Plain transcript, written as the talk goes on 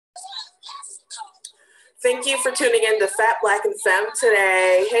Thank you for tuning in to Fat, Black, and Femme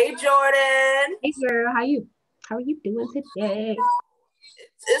today. Hey, Jordin. Hey girl, how are you doing today?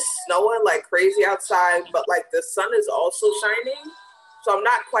 It's snowing like crazy outside, but like the sun is also shining. So I'm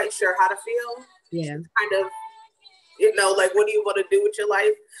not quite sure how to feel. Yeah. It's kind of, like what do you want to do with your life?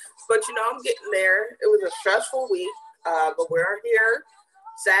 But I'm getting there. It was a stressful week, but we're here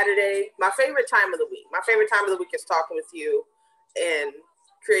Saturday. My favorite time of the week. My favorite time of the week is talking with you and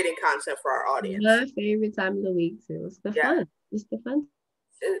creating content for our audience. My favorite time of the week too. It's the Yeah, fun. It's the fun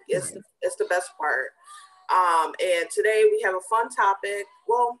it's time. it's the best part. And today we have a fun topic.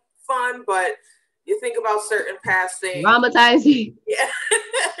 Well, fun, but you think about certain past things. Traumatizing. Yeah,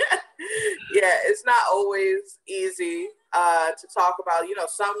 yeah, it's not always easy to talk about.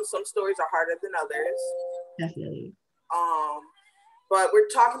 Some stories are harder than others. Definitely. Um, but we're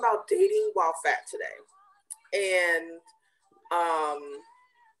talking about dating while fat today, and um,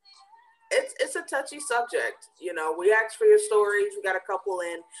 it's a touchy subject. We asked for your stories. We got a couple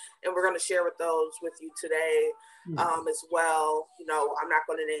in, and we're going to share with those with you today as well. I'm not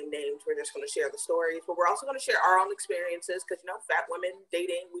going to name names. We're just going to share the stories, but we're also going to share our own experiences because fat women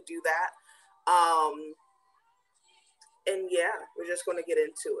dating, we do that. Um, and yeah, we're just going to get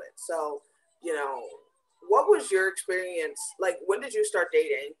into it. So, you know, what was your experience like? When did you start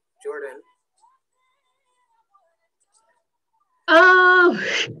dating, Jordin? Oh,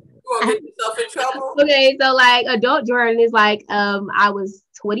 You want to get yourself in trouble? okay. So like adult Jordan is like I was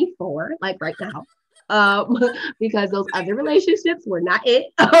 24, like right now. Um, because those other relationships were not it.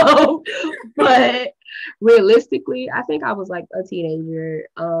 But realistically, I think I was like a teenager,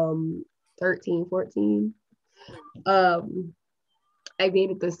 13, 14. Um, I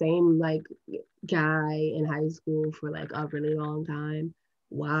dated the same like guy in high school for like a really long time.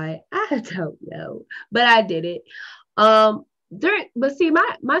 Why? I don't know. But I did it. But see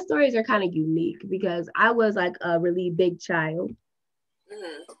my stories are kind of unique because I was like a really big child.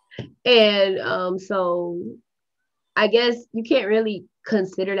 Mm-hmm. And so I guess you can't really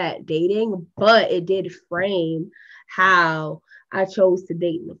consider that dating, but it did frame how I chose to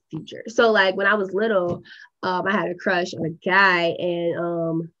date in the future. So like when I was little, I had a crush on a guy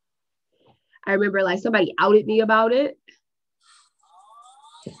and I remember like somebody outed me about it.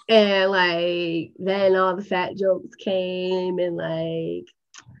 And like then all the fat jokes came and like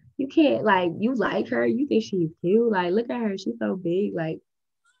you can't like you like her, you think she's cute. Like look at her, she's so big. Like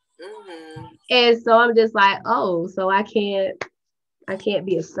Mm-hmm. and so I'm just like, oh, so I can't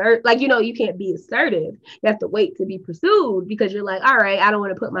be assertive. Like, you can't be assertive. You have to wait to be pursued because you're like, all right, I don't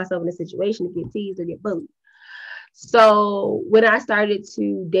want to put myself in a situation to get teased or get bullied. So when I started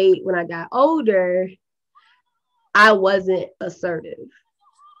to date when I got older, I wasn't assertive.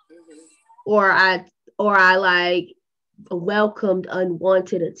 Or I like welcomed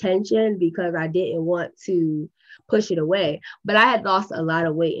unwanted attention because I didn't want to push it away. But I had lost a lot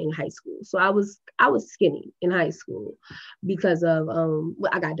of weight in high school. So I was skinny in high school because of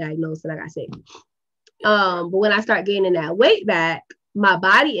I got diagnosed and I got sick. But when I started gaining that weight back, my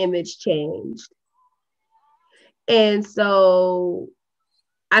body image changed. And so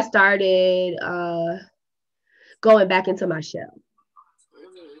I started going back into my shell.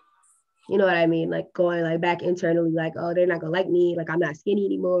 You know what I mean? Like going like back internally, like, oh, they're not gonna like me, like I'm not skinny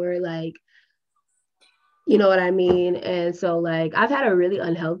anymore, like you know what I mean? And so like I've had a really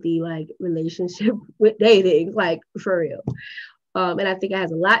unhealthy like relationship with dating, like for real. And I think it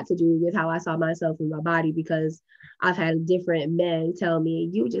has a lot to do with how I saw myself in my body because I've had different men tell me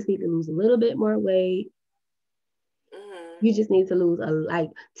you just need to lose a little bit more weight. Mm-hmm. You just need to lose like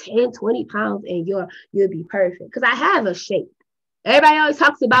 10, 20 pounds and you'll be perfect. Because I have a shape. Everybody always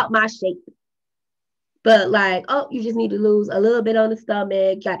talks about my shape. But like, oh, you just need to lose a little bit on the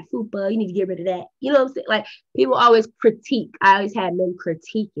stomach, got the fupa, you need to get rid of that. You know what I'm saying? Like people always critique. I always had men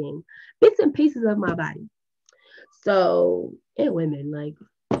critiquing bits and pieces of my body. So and women, like,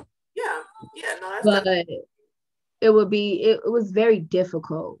 Yeah, yeah, no, that's but definitely. it was very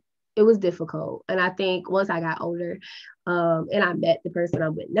difficult. It was difficult. And I think once I got older, and I met the person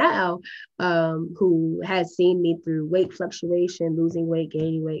I'm with now, who has seen me through weight fluctuation, losing weight,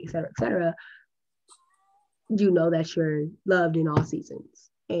 gaining weight, et cetera, you know that you're loved in all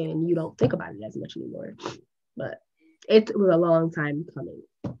seasons and you don't think about it as much anymore. But it was a long time coming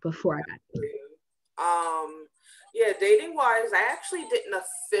before I got there. Um, yeah, dating wise, I actually didn't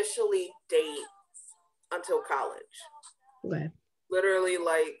officially date until college. Okay. Literally,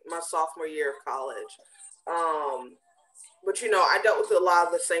 like my sophomore year of college. Um, but I dealt with a lot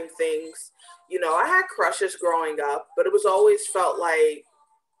of the same things. I had crushes growing up, but it was always felt like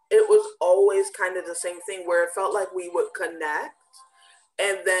it was always kind of the same thing where it felt like we would connect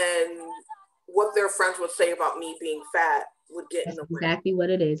and then what their friends would say about me being fat would get in That's the way. exactly what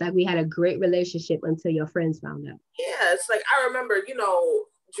it is. Like, we had a great relationship until your friends found out. Yeah, it's like, I remember,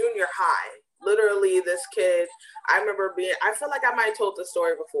 junior high, literally this kid, I remember I feel like I might have told the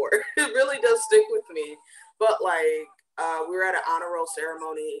story before. It really does stick with me. But like, we were at an honor roll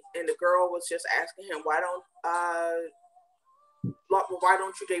ceremony, and the girl was just asking him, why don't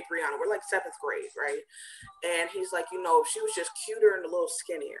you date Brianna? We're like seventh grade, right? And he's like, she was just cuter and a little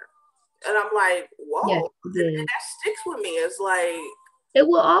skinnier. And I'm like, whoa. Yes, and that sticks with me. It's like, it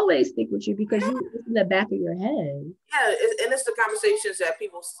will always stick with you because it's in the back of your head. yeah, and it's the conversations that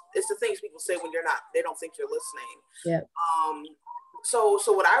it's the things people say when they don't think you're listening. Yeah. So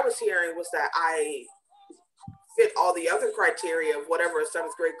what I was hearing was that I fit all the other criteria of whatever a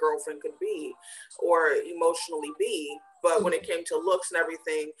seventh grade girlfriend could be or emotionally be. But when it came to looks and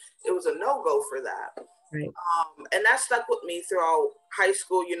everything, it was a no-go for that. Right. And that stuck with me throughout high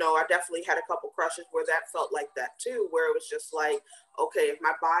school. I definitely had a couple crushes where that felt like that too, where it was just like, okay, if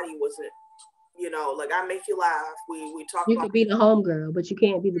my body wasn't, like, I make you laugh. We talk you about. could be the homegirl, but you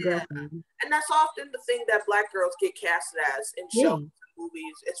can't be the girlfriend. And that's often the thing that Black girls get casted as in shows and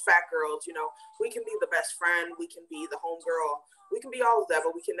movies. It's fat girls, we can be the best friend, we can be the homegirl, we can be all of that,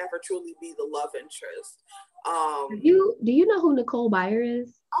 but we can never truly be the love interest. Do you know who Nicole Byer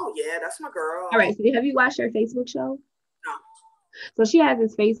is? Oh yeah, that's my girl. All right, so have you watched her Facebook show? No. So she has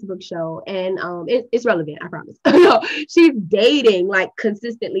this Facebook show, and it's relevant, I promise. She's dating like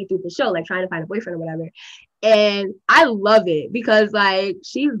consistently through the show, like trying to find a boyfriend or whatever. And I love it because like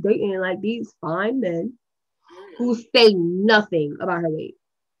she's dating like these fine men who say nothing about her weight.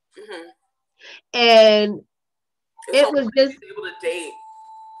 Mm-hmm. And it was just able to date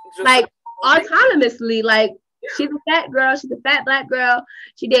like autonomously, like she's a fat girl, she's a fat Black girl,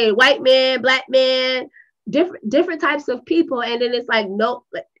 she dated white men, Black men, different types of people, and then it's like, no,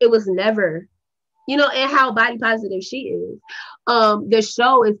 it was never, and how body positive she is. The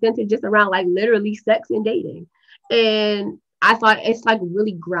show is centered just around like literally sex and dating, and I thought it's like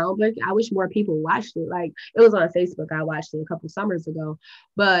really groundbreaking. I wish more people watched it. Like, it was on Facebook. I watched it a couple summers ago,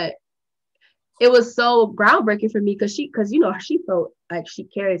 but it was so groundbreaking for me because she felt like she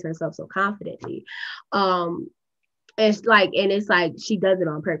carries herself so confidently. It's like she does it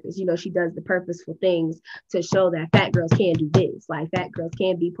on purpose. She does the purposeful things to show that fat girls can do this. Like, fat girls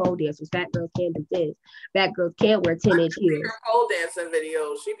can be pole dancers. Fat girls can do this. Fat girls can't wear 10-inch heels. Her pole dancing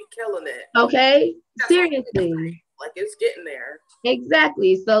videos, she be killing it. Okay, seriously. Like, it's getting there.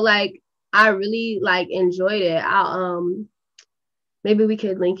 Exactly. So like, I really like enjoyed it. Maybe we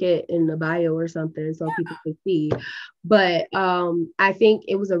could link it in the bio or something so people could see. But I think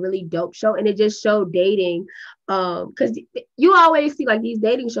it was a really dope show, and it just showed dating. Because you always see like these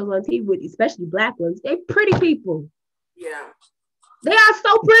dating shows on TV with especially Black ones. They're pretty people. Yeah. They are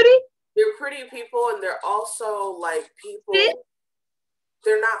so pretty. They're pretty people, and they're also like people. Fit.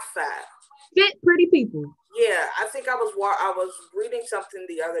 They're not fat. Fit, pretty people. Yeah, I think I was reading something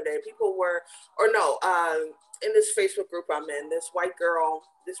the other day. People were, in this Facebook group I'm in, this white girl,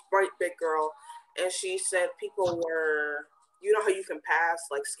 this bright big girl, and she said people were, how you can pass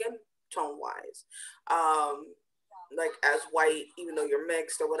like skin tone wise, like as white, even though you're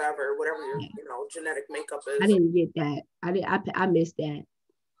mixed or whatever your genetic makeup is. I didn't get that. I missed that.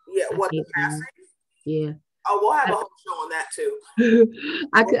 Yeah, what the passing? Yeah. Oh, we'll have a whole show on that too.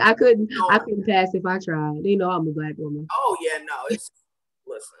 I couldn't pass if I tried. I'm a Black woman. Oh yeah, no, listen.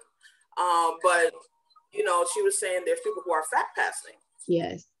 But she was saying there's people who are fat passing.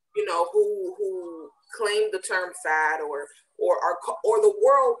 Yes. Who claim the term fat or the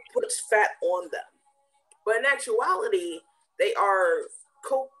world puts fat on them. But in actuality, they are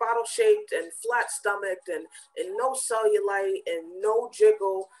Coke bottle shaped and flat stomached and no cellulite and no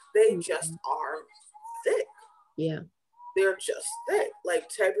jiggle. They just are thick. Yeah. They're just thick. Like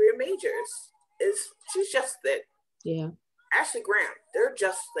Tabria Majors she's just thick. Yeah. Ashley Graham, they're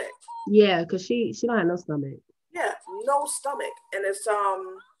just thick. Yeah, because she don't have no stomach. Yeah, no stomach. And it's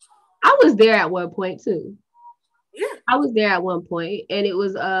I was there at one point too. Yeah. I was there at one point, and it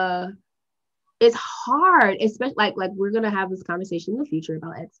was it's hard, especially like we're gonna have this conversation in the future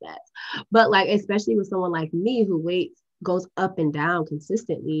about expats, but like especially with someone like me who weight goes up and down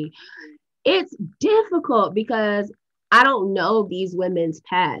consistently, it's difficult because I don't know these women's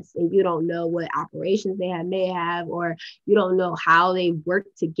past, and you don't know what operations they may have, or you don't know how they work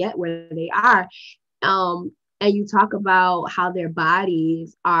to get where they are. And you talk about how their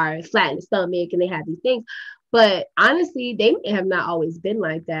bodies are flat in the stomach and they have these things, but honestly, they have not always been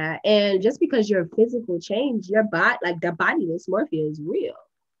like that. And just because your physical change, your body, like the body dysmorphia is real.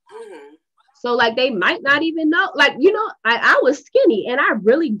 Mm-hmm. So like they might not even know, like, I was skinny and I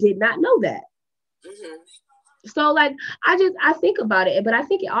really did not know that. Mm-hmm. So like I think about it, but I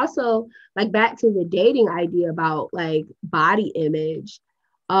think it also, like, back to the dating idea about like body image.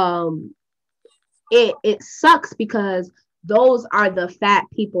 Um, it sucks because those are the fat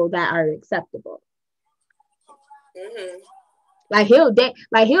people that are acceptable. Mm-hmm. He'll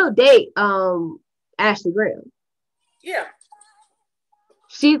date Ashley Graham. Yeah.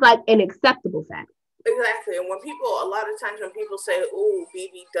 She's like an acceptable fat. Exactly. And a lot of times when people say, "Ooh,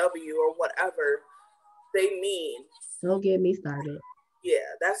 BBW" or whatever, they mean, Don't get me started. yeah,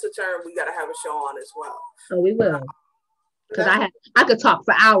 that's a term we got to have a show on as well. Oh, we will. But Because that's, I could talk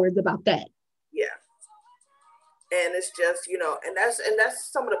for hours about that. yeah. And it's just, and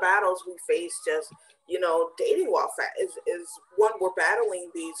that's some of the battles we face. Just, dating while fat is one, we're battling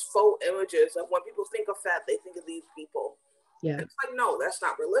these faux images of when people think of fat, they think of these people. Yeah. It's like, no, that's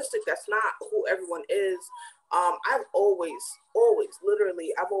not realistic. That's not who everyone is. I've always, literally,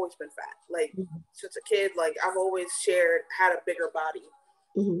 I've always been fat. Like, Mm-hmm. since a kid, like, I've always had a bigger body.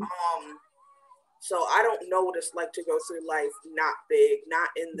 Mm-hmm. So I don't know what it's like to go through life not big, not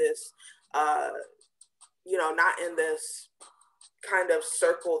in this, uh, not in this kind of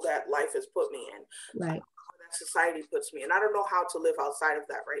circle that life has put me in, Right. that society puts me in. I don't know how to live outside of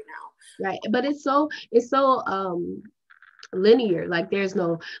that right now. Right. But it's so linear. Like there's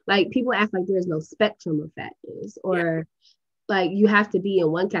no, like, people act like there's no spectrum of fatness, Yeah. or like you have to be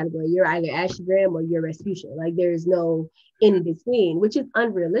in one category. You're either Ashley Graham or you're Rasputia. Like there's no in between, which is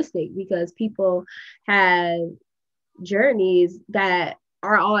unrealistic because people have journeys that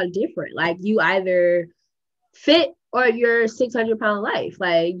are all different. Like you either fit or you're 600-pound life.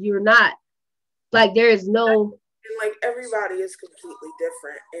 Like you're not, like there is no. And like everybody is completely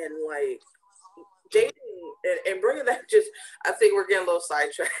different, and like dating and bringing that, just, I think we're getting a little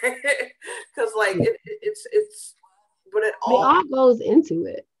sidetracked because like it's but it It all, all goes into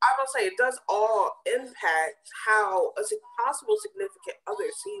it. I will say, it does all impact how a possible significant other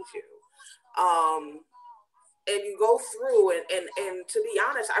sees you. Um, and you go through, and to be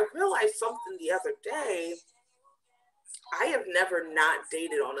honest, I realized something the other day. I have never not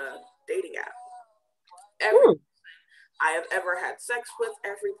dated on a dating app. Every Hmm. I have ever had sex with,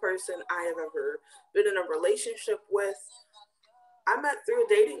 every person I have ever been in a relationship with, I met through a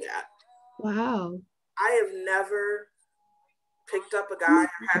dating app. Wow. I have never picked up a guy or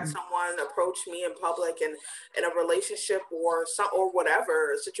had someone approach me in public and in a relationship or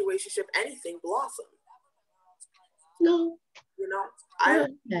whatever, a situationship, anything blossom. No, You know, I I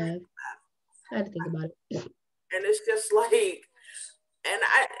have. I had to think about it. and it's just like, and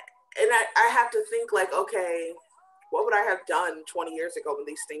I have to think like, okay, what would I have done 20 years ago when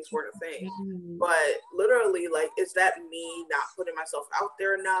these things weren't a thing? But literally, like, is that me not putting myself out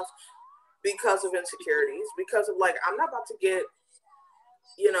there enough because of insecurities? Because of, like, I'm not about to get,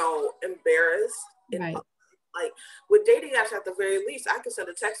 embarrassed in Right. public. Like, with dating apps, at the very least, I could send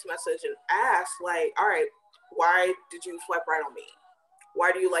a text message and ask, like, all right, why did you swipe right on me?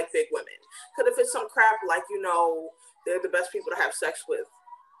 Why do you like big women? Because if it's some crap like, they're the best people to have sex with,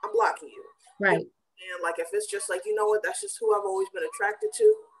 I'm blocking you. Right. And like, if it's just like, you know what, that's just who I've always been attracted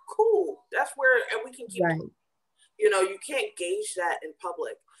to, cool. That's where, and we can keep, Right. you can't gauge that in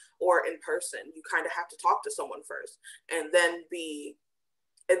public or in person. You kind of have to talk to someone first, and then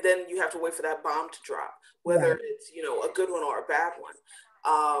you have to wait for that bomb to drop, whether Right. it's, a good one or a bad one.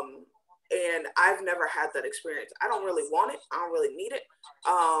 And I've never had that experience. I don't really want it. I don't really need it.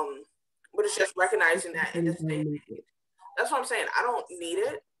 But it's just recognizing that in this day, that's what I'm saying. I don't need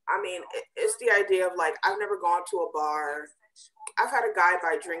it. I mean, it's the idea of like, I've never gone to a bar. I've had a guy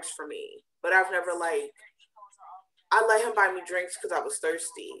buy drinks for me, but I've never like, I let him buy me drinks because I was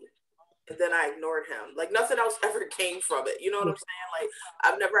thirsty. And then I ignored him. Like nothing else ever came from it. You know what Yeah. I'm saying? Like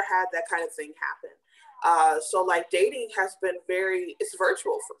I've never had that kind of thing happen. So like dating has been it's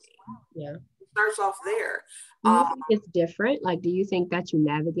virtual for me. Yeah. It starts off there. Do you think it's different? Like, do you think that you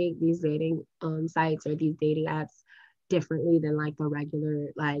navigate these dating sites or these dating apps differently than like a regular,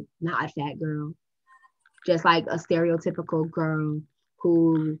 like not a fat girl, just like a stereotypical girl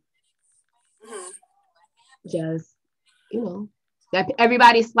who Mhm. just, you know, that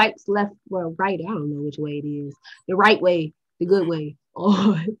everybody swipes left or right. I don't know which way it is. The right way, the good way.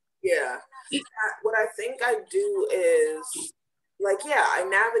 Oh, Yeah. What I think I do is like, yeah, I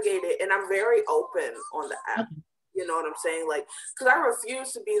navigate it and I'm very open on the app. okay. You know what I'm saying? Like, because I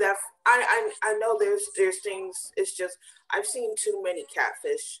refuse to be that. I know there's things. It's just I've seen too many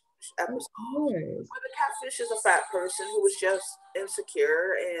catfish Of episodes course. where the catfish is a fat person who was just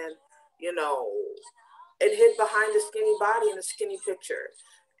insecure and you know and hid behind a skinny body in a skinny picture.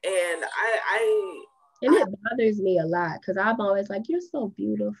 And And it bothers me a lot because I'm always like, you're so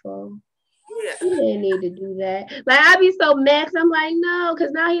beautiful. Yeah. You didn't need to do that. Like, I be so mad 'cause I'm like, no,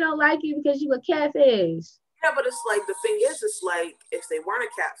 because now he don't like you because you a catfish. Yeah, but it's like, the thing is, it's like, if they weren't a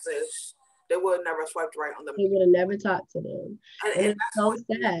catfish, they would have never swiped right on them. He would have never talked to them. And it's that's so why,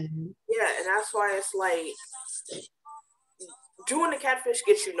 sad. yeah, and that's why it's like, doing the catfish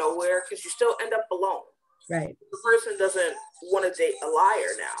gets you nowhere because you still end up alone. Right. The person doesn't want to date a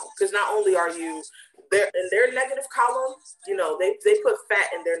liar now, because not only are you there in their negative column, you know, they put fat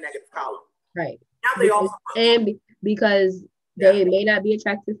in their negative column. Right. Now they because, also because they may not be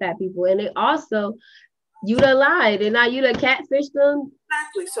attracted to fat people, and it also you done lied and now you done catfished them.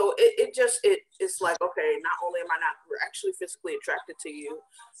 Exactly. So it's like, okay, not only am I not actually physically attracted to you,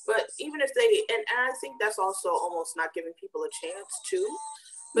 but even if they, and I think that's also almost not giving people a chance too.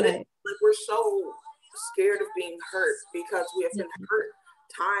 But Right. it's like, we're so scared of being hurt because we have been hurt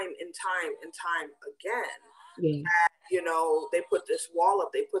time and time and time again. Yeah. That, you know, they put this wall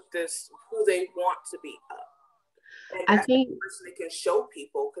up, they put this who they want to be up. And I that's think the person they can show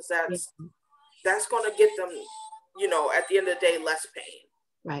people, because that's going to get them, you know, at the end of the day, less pain.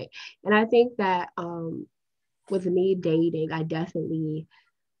 Right. And I think that with me dating, I definitely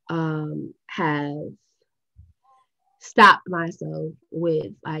have stopped myself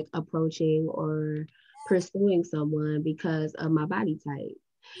with like approaching or pursuing someone because of my body type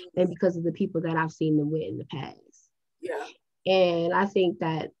and because of the people that I've seen them with in the past. Yeah. And I think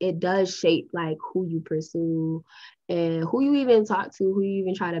that it does shape like who you pursue and who you even talk to, who you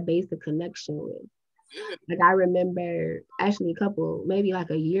even try to base the connection with. Like, I remember actually maybe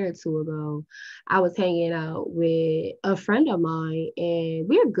like a year or two ago, I was hanging out with a friend of mine, and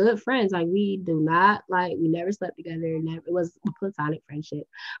we're good friends. Like, we never slept together. It was a platonic friendship,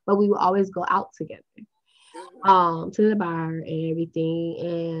 but we would always go out together, to the bar and everything.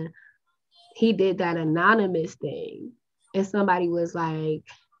 And he did that anonymous thing, and somebody was like,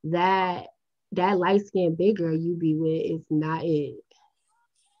 that light skinned big girl you be with is not it.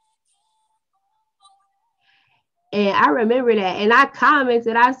 And I remember that. And I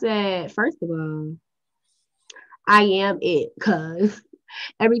commented, I said, first of all, I am it. Because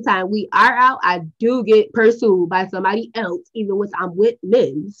every time we are out, I do get pursued by somebody else, even when I'm with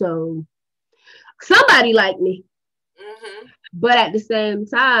men. So somebody like me. Mm-hmm. But at the same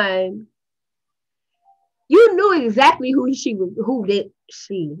time, you knew exactly who she was,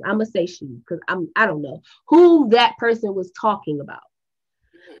 I'm going to say she, because I don't know, who that person was talking about.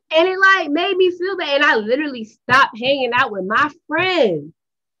 And it like made me feel bad. And I literally stopped hanging out with my friends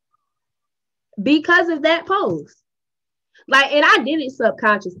because of that post. Like, and I did it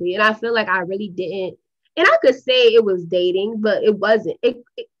subconsciously. And I feel like I really didn't. And I could say it was dating, but it wasn't.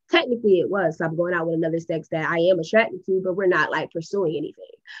 Technically it was. So I'm going out with another sex that I am attracted to, but we're not like pursuing anything.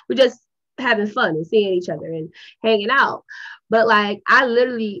 We're just having fun and seeing each other and hanging out. But like, I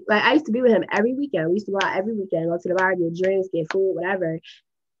literally, like, I used to be with him every weekend. We used to go out every weekend, go to the bar, get drinks, get food, whatever.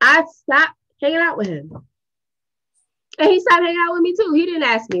 I stopped hanging out with him. And he stopped hanging out with me too. He didn't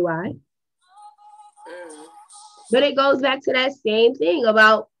ask me why. But it goes back to that same thing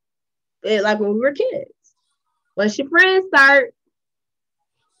about it, like when we were kids. Once your friends start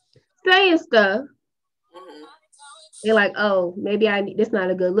saying stuff, they're like, oh, maybe this not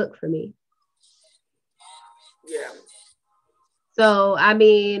a good look for me. Yeah. So, I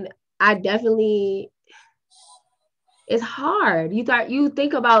mean, I definitely, it's hard. You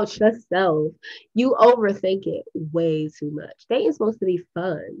think about yourself. You overthink it way too much. Dating's supposed to be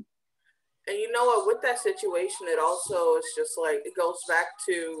fun. And you know what? With that situation, it also is just like, it goes back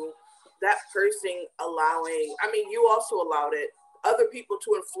to that person allowing. I mean, you also allowed other people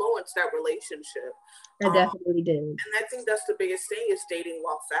to influence that relationship. I definitely did. And I think that's the biggest thing is dating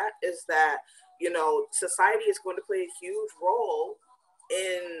while fat, is that, you know, society is going to play a huge role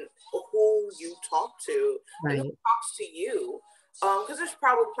in who you talk to, right, and who talks to you. Because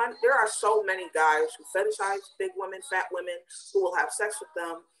there are so many guys who fetishize big women, fat women, who will have sex with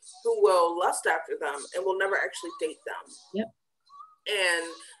them, who will lust after them, and will never actually date them. Yep. And,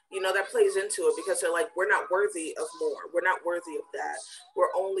 you know, that plays into it because they're like, we're not worthy of more. We're not worthy of that.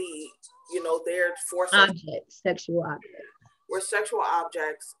 We're only, you know, there for sexual objects. We're sexual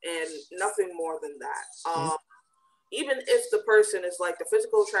objects and nothing more than that. Even if the person is like, the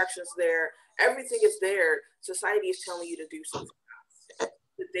physical attraction is there, everything is there, society is telling you to do something else,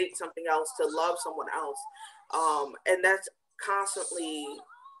 to date something else, to love someone else. And that's constantly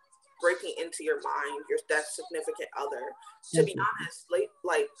breaking into your mind, that significant other. To be honest,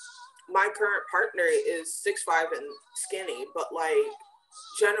 like my current partner is 6'5" and skinny, but like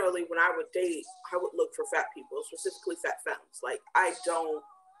generally when I would date, I would look for fat people, specifically fat femmes. Like, I don't,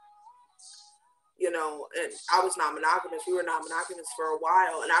 you know, and I was non-monogamous. We were non-monogamous for a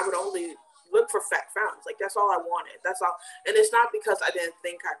while, and I would only look for fat femmes. Like, that's all I wanted. That's all. And it's not because I didn't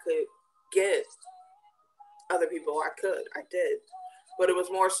think I could get other people. I could. I did. But it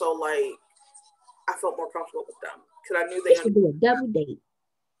was more so like I felt more comfortable with them because I knew We they. should do a double date.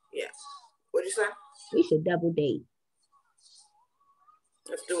 Yeah. What'd you say? We should double date.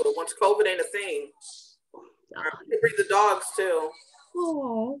 Let's do it. Once COVID ain't a thing. Oh, I can bring the dogs too.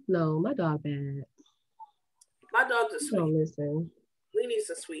 oh no, my dog bad. My dog's a He sweetie. don't listen. Leni's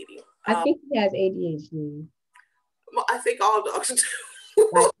a sweetie. I think he has ADHD. Well, I think all dogs do.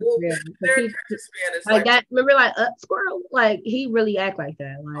 Like, real. Their He, attention span is like that. Remember, like squirrel. Like he really act like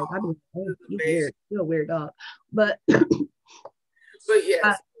that. Like I be, oh, you weird. You're a weird dog. But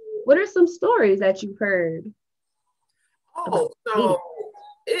yes. What are some stories that you've heard? Oh, so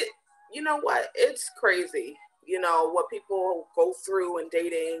it. You know what? It's crazy. You know what people go through in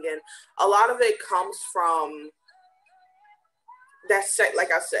dating, and a lot of it comes from that.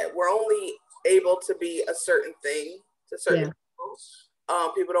 Like I said, we're only able to be a certain thing to certain people.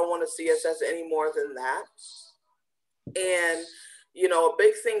 People don't want to see us as any more than that. And, you know, a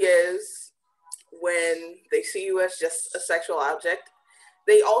big thing is when they see you as just a sexual object,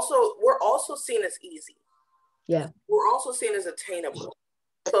 we're also seen as easy. Yeah. We're also seen as attainable.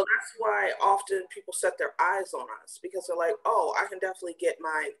 So that's why often people set their eyes on us because they're like, oh, I can definitely get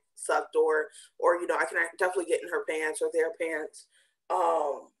my sucked or, you know, I can definitely get in her pants or their pants,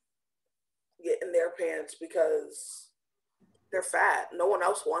 get in their pants because they're fat. No one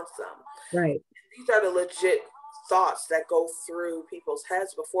else wants them. Right. These are the legit thoughts that go through people's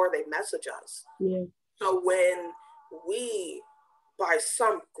heads before they message us. Yeah. So when we, by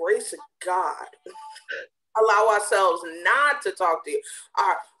some grace of God, allow ourselves not to talk to you,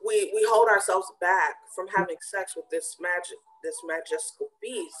 we hold ourselves back from having sex with this magical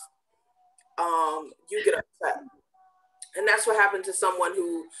beast, you get upset. And that's what happened to someone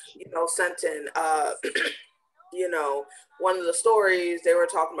who, you know, sent in you know, one of the stories, they were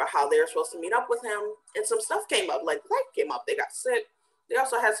talking about how they were supposed to meet up with him and some stuff came up, like life came up, they got sick. They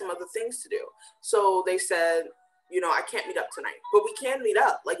also had some other things to do. So they said, you know, I can't meet up tonight, but we can meet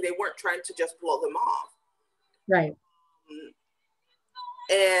up. Like they weren't trying to just blow them off. Right.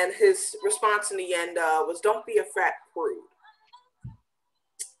 And his response in the end was, don't be a fat prude.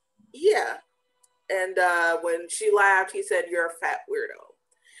 Yeah. And when she laughed, he said, you're a fat weirdo.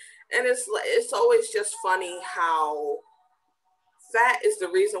 And it's always just funny how fat is the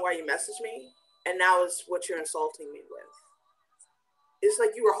reason why you message me, and now it's what you're insulting me with. It's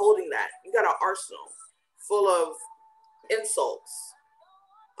like you were holding that. You got an arsenal full of insults.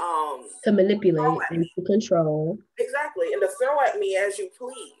 To manipulate and to control. Exactly. And to throw at me as you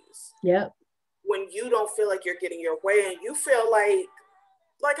please. Yep. When you don't feel like you're getting your way and you feel like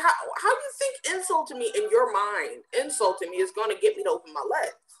how do you think insulting me in your mind, insulting me is going to get me to open my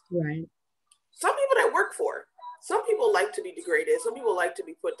legs? Right. Some people that work for, some people like to be degraded. Some people like to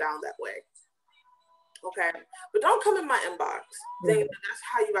be put down that way. Okay. But don't come in my inbox thinking that that's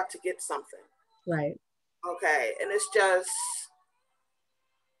how you got to get something. Right. Okay. And it's just,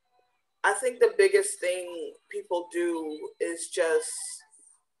 I think the biggest thing people do is just,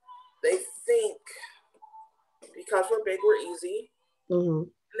 they think because we're big, we're easy. And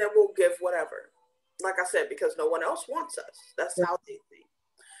then we'll give whatever. Like I said, because no one else wants us. That's how they think.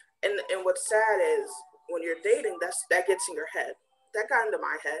 And what's sad is when you're dating, that gets in your head. That got into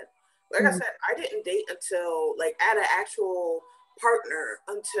my head. Like I said, I didn't date until add an actual partner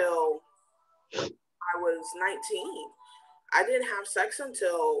until I was 19. I didn't have sex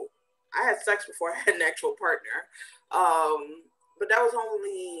until I had sex before I had an actual partner. But that was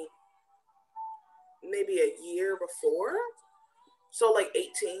only maybe a year before. So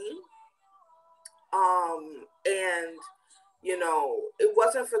 18. And you know, it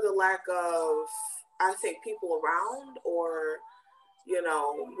wasn't for the lack of, I think, people around or, you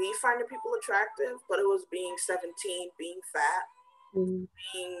know, me finding people attractive, but it was being 17, being fat,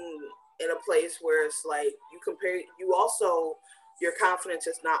 being in a place where it's like your confidence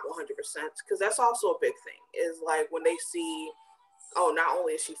is not 100%, because that's also a big thing, is like when they see, oh, not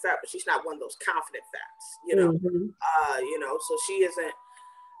only is she fat, but she's not one of those confident fats, you know, you know, so she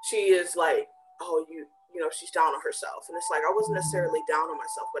is like, oh, you know, she's down on herself. And it's like, I wasn't necessarily down on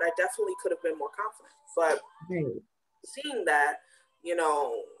myself, but I definitely could have been more confident. But seeing that, you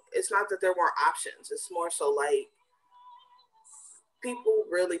know, it's not that there weren't options. It's more so like people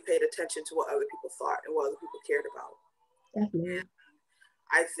really paid attention to what other people thought and what other people cared about. Definitely.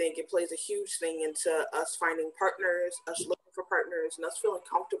 I think it plays a huge thing into us finding partners, us looking for partners, and us feeling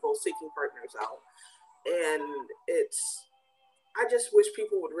comfortable seeking partners out. And I just wish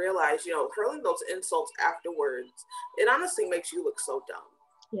people would realize, you know, hurling those insults afterwards, it honestly makes you look so dumb.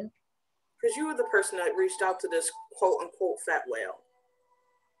 Yeah. because you were the person that reached out to this quote unquote fat whale.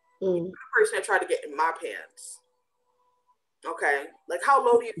 You're the person that tried to get in my pants. Okay, like how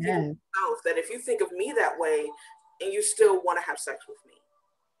low do you think of yourself that if you think of me that way and you still want to have sex with me?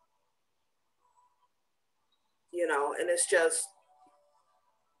 You know, and it's just,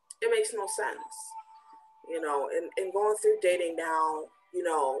 it makes no sense. You know, and going through dating now, you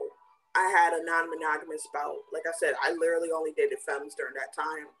know, I had a non-monogamous bout. Like I said, I literally only dated femmes during that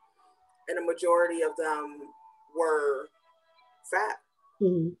time, and the majority of them were fat.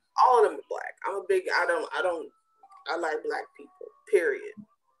 All of them are black. I'm a big. I like black people. Period.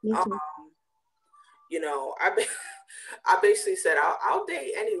 You know, I basically said I'll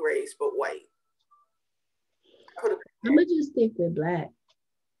date any race but white. I'm gonna just stick with black.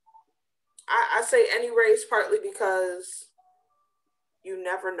 I say any race partly because you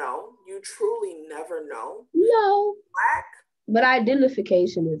never know. You truly never know. No. Black. But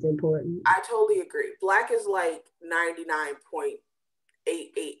identification is important. I totally agree. Black is like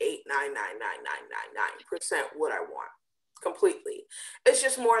 99.888999999% what I want. Completely. It's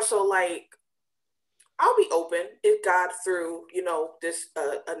just more so like, I'll be open if God threw, you know, this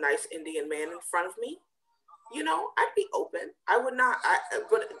a nice Indian man in front of me. You know, I'd be open. I would not.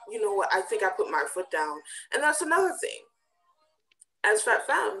 But you know what? I think I put my foot down, and that's another thing. As fat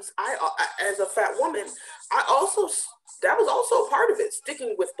femmes, as a fat woman, that was also part of it.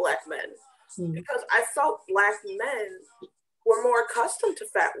 Sticking with black men, because I felt black men were more accustomed to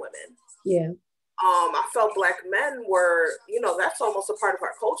fat women. Yeah. I felt black men were, you know, that's almost a part of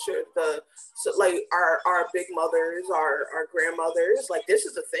our culture. Like our big mothers, our grandmothers, like this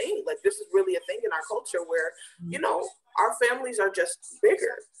is a thing. Like this is really a thing in our culture where, you know, our families are just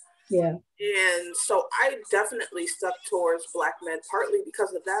bigger. Yeah. And so I definitely stuck towards black men partly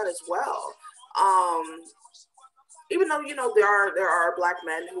because of that as well. Even though, you know, there are black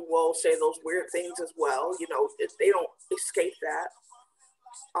men who will say those weird things as well. You know, they don't escape that.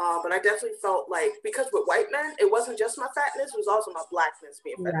 But I definitely felt like, because with white men, it wasn't just my fatness, it was also my blackness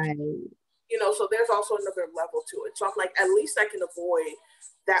being fetishized. Right. You know, so there's also another level to it. So I'm like, at least I can avoid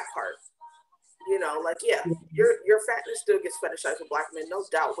that part. You know, like, yeah, your fatness still gets fetishized with black men, no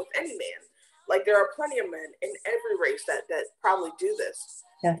doubt, with any man. Like, there are plenty of men in every race that probably do this.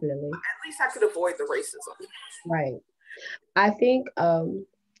 Definitely. At least I could avoid the racism. Right. I think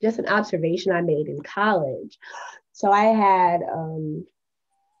just an observation I made in college. So I had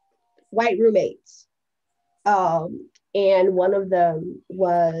white roommates. And one of them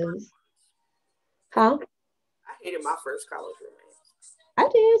was, I hated my first college roommates. I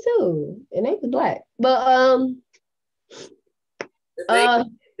did too, and they was black. But they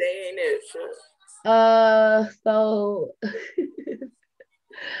ain't it, sure. So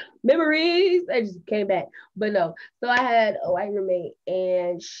memories, I just came back. But no, so I had a white roommate,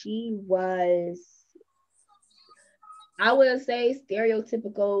 and she was, I would say,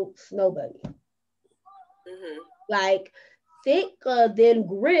 stereotypical snow bunny. Like thicker than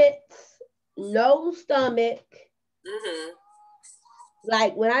grits, no stomach.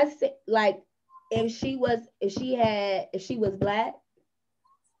 Like when I say, like, if she was black,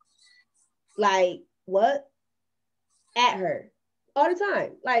 like what? At her all the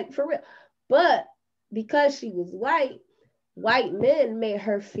time, like for real. But because she was white men made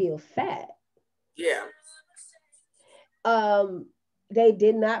her feel fat. Yeah. They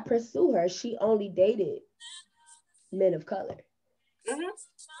did not pursue her. She only dated men of color.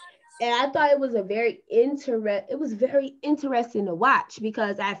 And I thought it was very interesting to watch,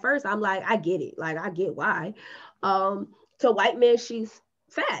 because at first I'm like, I get it. Like, I get why. To white men, she's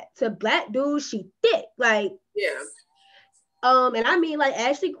fat. To black dudes, she thick. Like, yeah. And I mean like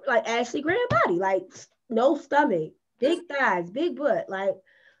Ashley Graham body, like no stomach, big thighs, big butt, like,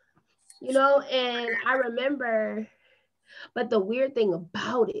 you know. And I remember, but the weird thing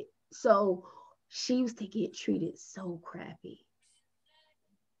about it, so she used to get treated so crappy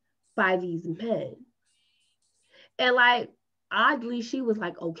by these men, and like oddly she was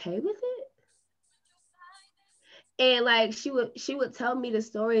like okay with it. And like she would tell me the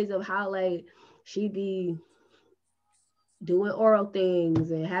stories of how like she'd be doing oral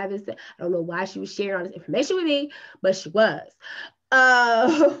things and having sex. I don't know why she was sharing all this information with me, but she was.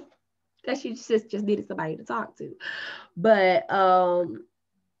 That she just needed somebody to talk to. But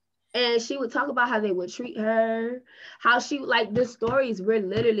and she would talk about how they would treat her, how she, like, the stories were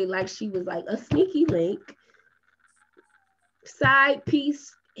literally like she was like a sneaky link, side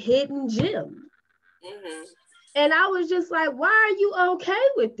piece, hidden gem. And I was just like, why are you okay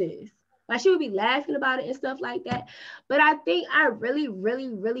with this? Like, she would be laughing about it and stuff like that. But I really, really,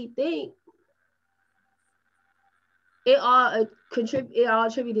 really think it all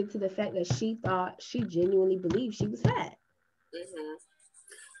attributed to the fact that she genuinely believed she was fat. Mm-hmm.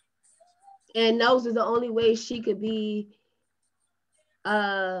 And those are the only ways she could be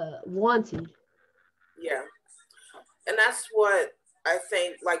wanted. Yeah. And that's what I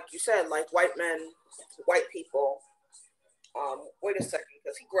think, like you said, like white men, white people. Wait a second,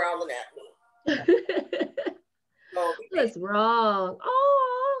 because he growling at me. So What's wrong?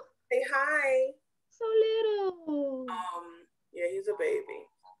 Oh, say hi. so little. Yeah, he's a baby.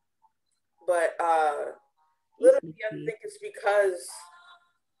 But He's literally I sleepy. think it's because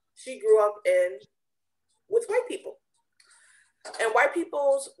she grew up in with white people. And white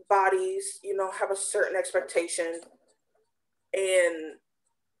people's bodies, have a certain expectation and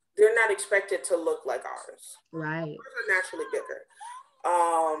they're not expected to look like ours. Right. Ours are naturally bigger.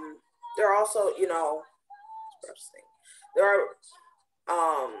 They're also, there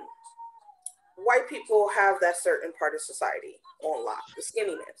are white people have that certain part of society on lock, the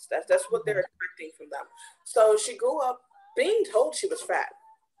skinniness. That's what they're expecting from them. So she grew up being told she was fat.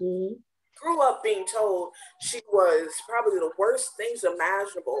 Mm-hmm. Grew up being told she was probably the worst things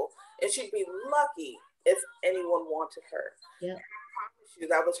imaginable, and she'd be lucky if anyone wanted her. Yeah.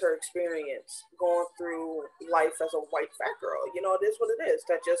 That was her experience going through life as a white fat girl. It is what it is.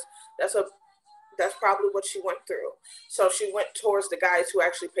 That's probably what she went through. So she went towards the guys who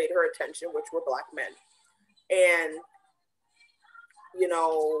actually paid her attention, which were black men. And,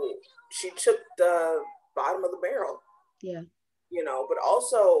 she took the bottom of the barrel. Yeah. But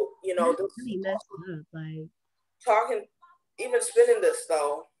also, That's this really messed up. Like, talking, even spinning this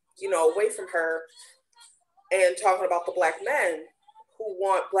though, away from her and talking about the black men who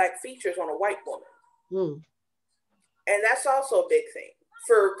want black features on a white woman. mm. And that's also a big thing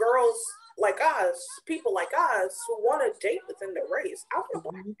for girls like us, people like us who want to date within the race. I want a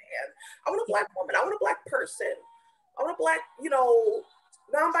black Mm-hmm. man. I want a black woman. I want a black person. I want a black,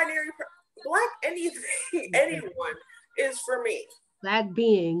 non-binary, black anything, anyone is for me. Black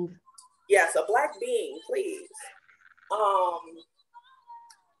being. Yes, a black being, please. Um,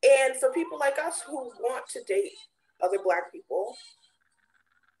 and for people like us who want to date other black people,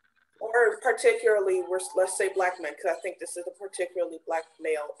 or particularly, let's say black men, because I think this is a particularly black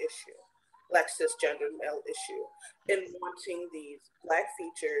male issue, black cisgender male issue, in wanting these black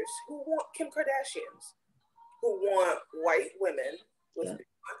features who want Kim Kardashians, who want white women with Yeah. big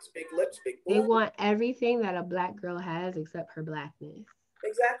butts, big lips, big They boobs. want everything that a black girl has except her blackness.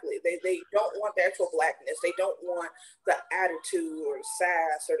 Exactly. They don't want the actual blackness. They don't want the attitude or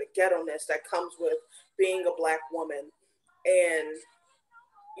sass or the ghetto-ness that comes with being a black woman. And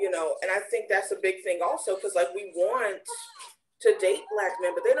and I think that's a big thing also, because like we want to date black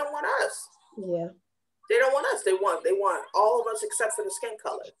men, but they don't want us. Yeah. They don't want us. They want all of us except for the skin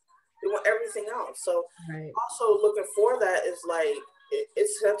color. They want everything else. So Right. also looking for that is like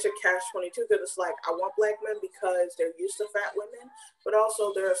it's such a catch-22, because it's like I want black men because they're used to fat women, but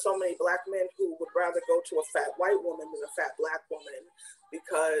also there are so many black men who would rather go to a fat white woman than a fat black woman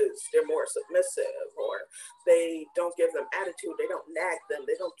because they're more submissive, or they don't give them attitude, they don't nag them,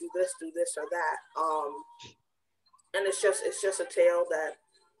 they don't do this or that. And it's just a tale that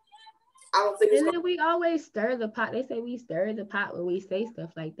I don't think it's And going then we always stir the pot. They say we stir the pot when we say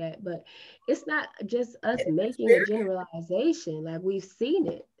stuff like that, but it's not just us to making a experience. generalization. Like we've seen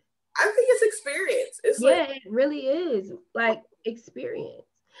it. I think it's experience. It's like Yeah, it really is like experience.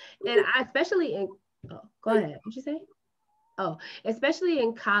 And I especially in go ahead. What you say? Oh, especially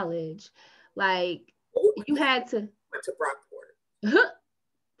in college, like you had to went to Brockport.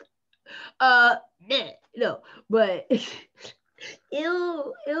 nah, no, but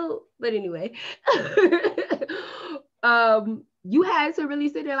ill. But anyway, you had to really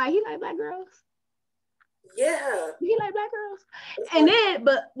sit there like he like black girls. Yeah. Do he like black girls? It's And like, then,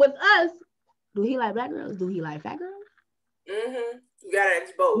 but with us, do he like black girls? Do he like fat girls? you gotta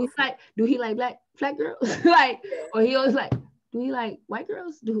ask both. Do he like black girls? Like, Yeah. or he always like, do he like white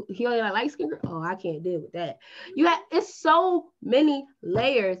girls? Do he only like light skin girls? Oh, I can't deal with that. It's so many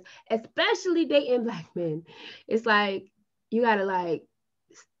layers, especially dating black men. It's like you gotta like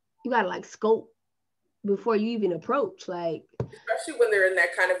scope before you even approach. Like, Especially when they're in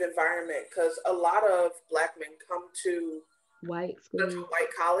that kind of environment, because a lot of black men come to white go school. to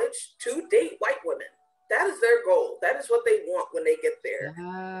white college to date white women. That is their goal. That is what they want when they get there.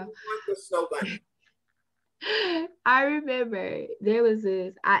 Yeah. They want the snow bunny. I remember there was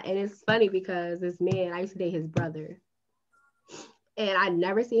and it's funny because this man, I used to date his brother, and I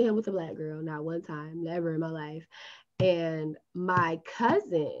never seen him with a black girl, not one time, never in my life. And my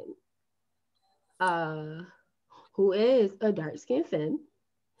cousin, who is a dark skinned femme,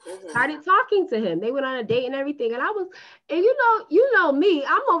 started talking to him. They went on a date and everything. And you know me,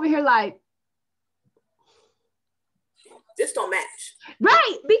 I'm over here like, this don't match.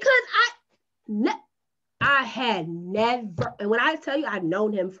 Right, because I had never, and when I tell you I've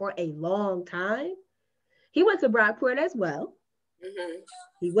known him for a long time, he went to Brockport as well.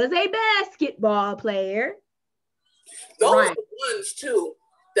 He was a basketball player. Those are the ones too.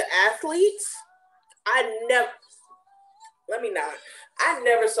 The athletes, I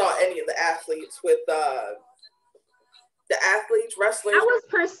never saw any of the athletes with the athletes, wrestlers. I was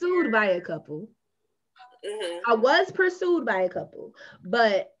pursued by a couple. I was pursued by a couple,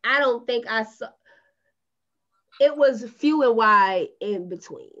 but I don't think I saw. It was few and wide in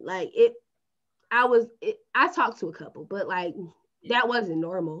between. Like I talked to a couple, but like that wasn't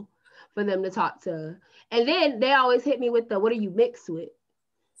normal for them to talk to. And then they always hit me with the, what are you mixed with?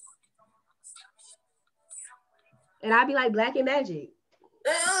 And I'd be like, Black and Magic.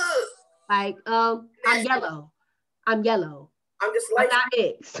 Like, I'm yellow. I'm just like, I'm not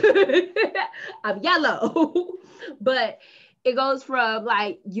mixed. I'm yellow. But it goes from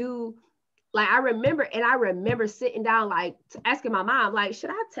like you, like I remember sitting down, like asking my mom, like, should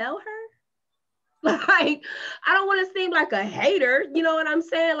I tell her? Like, I don't want to seem like a hater, you know what I'm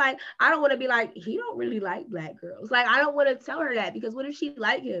saying? Like, I don't want to be like, he don't really like Black girls. Like, I don't want to tell her that, because what if she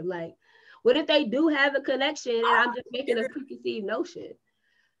like him? Like, what if they do have a connection and I'm just making a preconceived notion?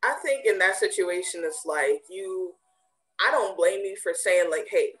 I think in that situation, it's like I don't blame you for saying like,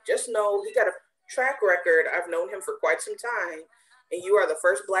 hey, just know he got a track record. I've known him for quite some time, and you are the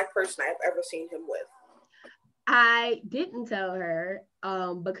first Black person I've ever seen him with. I didn't tell her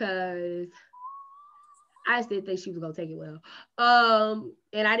because I just didn't think she was gonna take it well.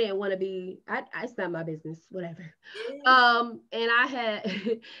 And I didn't want to be. It's not my business. Whatever. And I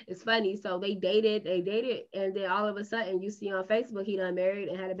had. It's funny. So they dated, and then all of a sudden, you see on Facebook he done married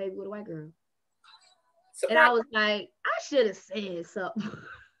and had a baby with a white girl. Surprise. And I was like, I should have said something.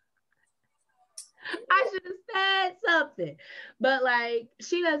 I should have said something. But like,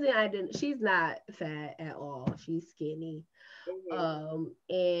 she's not fat at all. She's skinny.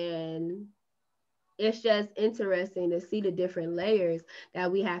 And it's just interesting to see the different layers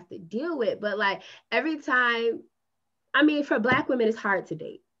that we have to deal with. But like every time, I mean, for Black women, it's hard to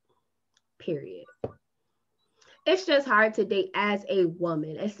date, period. It's just hard to date as a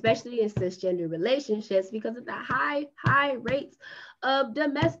woman, especially in cisgender relationships, because of the high rates of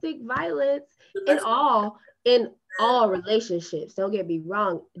domestic violence in all relationships. Don't get me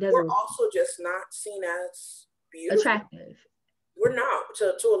wrong. We're also just not seen as beautiful. Attractive. We're not.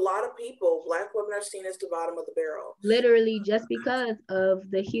 To a lot of people, Black women are seen as the bottom of the barrel. Literally just because of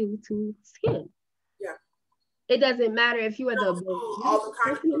the hue to skin. Yeah. It doesn't matter if you are all the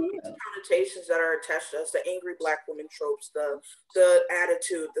kind of connotations that are attached to us, the angry Black woman tropes, the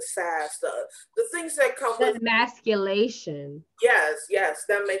attitude, the sass, the things that come with emasculation. Yes,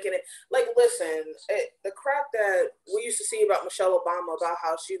 them making it like, listen, the crap that we used to see about Michelle Obama, about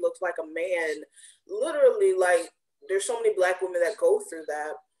how she looks like a man, literally, like, there's so many Black women that go through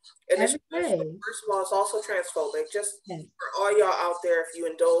that. And it's, first of all, it's also transphobic. Just for all y'all out there, if you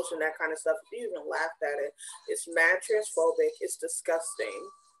indulge in that kind of stuff, if you even laughed at it, it's mad transphobic. It's disgusting.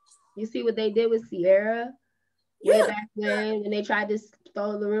 You see what they did with Sierra way back when they tried to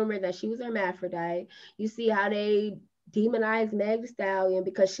throw the rumor that she was hermaphrodite. You see how they demonized Meg Thee Stallion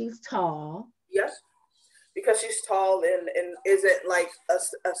because she's tall. Yes, because she's tall and isn't like a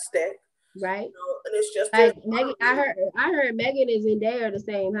stick. Right. You know, and it's just like Megan. I heard Megan and Zendaya are the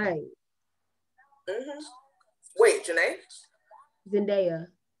same height. Wait, Janae? Zendaya.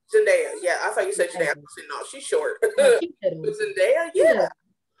 Yeah, I thought you said Janae. I said no, she's short. But Zendaya, yeah.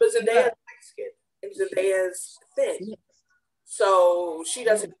 But Zendaya's light skin and Zendaya's thin. Yes. So she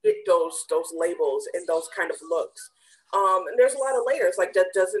doesn't fit those labels and those kind of looks. And there's a lot of layers, like that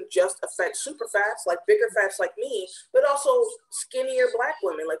doesn't just affect super fats, like bigger fats like me, but also skinnier Black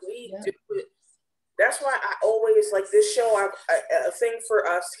women. Like we do it. That's why I always, like this show, a thing for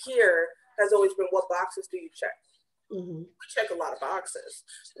us here has always been, what boxes do you check? We check a lot of boxes.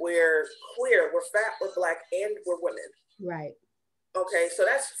 We're queer, we're fat, we're Black, and we're women. Right. Okay, so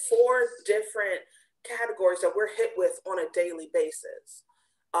that's 4 different categories that we're hit with on a daily basis.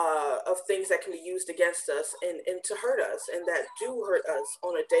 Of things that can be used against us and to hurt us, and that do hurt us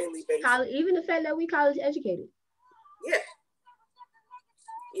on a daily basis. Even the fact that we college educated. Yeah.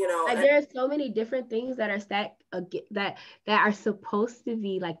 You know, like there are so many different things that are stacked that are supposed to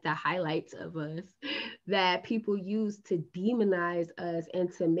be like the highlights of us that people use to demonize us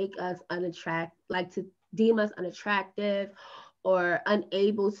and to make us like to deem us unattractive or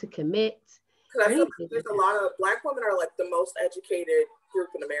unable to commit. Because I feel like there's a lot of Black women are like the most educated group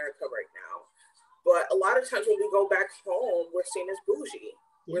in America right now. But a lot of times when we go back home, we're seen as bougie.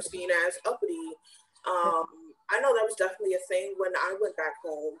 Yeah. We're seen as uppity. I know that was definitely a thing when I went back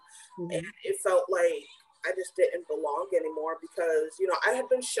home, and it felt like I just didn't belong anymore because, you know, I had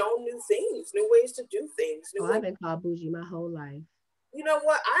been shown new things, new ways to do things. I've been called bougie my whole life. You know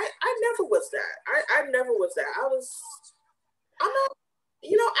what? I never was that. I never was that. I'm not,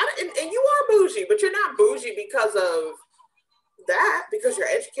 you know, and you are bougie, but you're not bougie because of that, because you're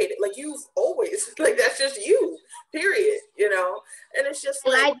educated. Like, you've always, like, that's just you, period, you know? And it's just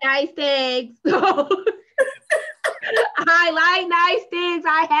like nice things. I like nice things.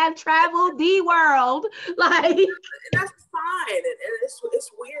 I have traveled the world. Like, and that's fine. And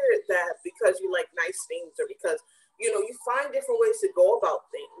it's weird that because you like nice things, or because, you know, you find different ways to go about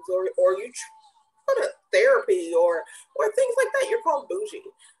things, or you go to therapy or things like that, you're called bougie.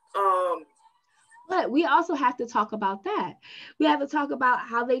 But we also have to talk about that. We have to talk about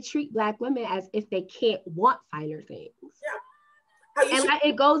how they treat Black women as if they can't want finer things. Yeah. And like,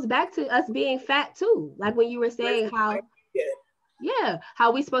 it goes back to us being fat too. Like when you were saying how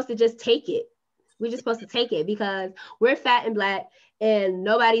we're supposed to just take it. We're just supposed to take it because we're fat and Black and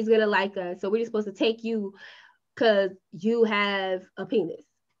nobody's gonna like us. So we're just supposed to take you because you have a penis.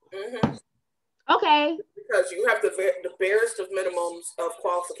 Mm-hmm. Okay. Because you have the barest of minimums of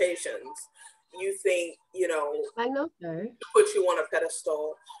qualifications. You think, you know, I know, sir, put you on a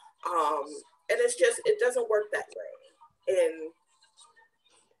pedestal. And it's just, it doesn't work that way. And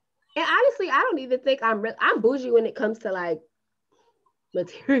honestly, I don't even think I'm bougie when it comes to like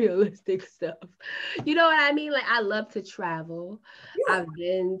materialistic stuff. You know what I mean? Like, I love to travel. Yeah. I've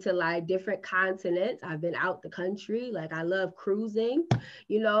been to like different continents. I've been out the country. Like, I love cruising.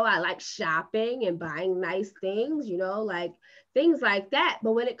 You know, I like shopping and buying nice things, you know, like things like that.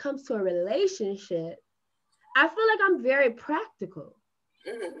 But when it comes to a relationship, I feel like I'm very practical.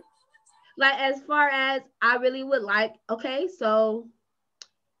 Mm-hmm. Like, as far as I really would like, okay, so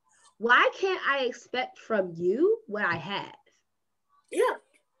why can't I expect from you what I have? Yeah.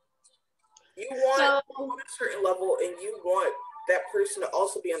 You want on a certain level, and you want that person to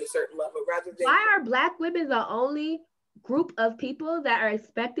also be on a certain level, rather than. Why are Black women the only group of people that are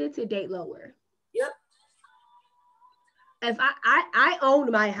expected to date lower? Yep. If I own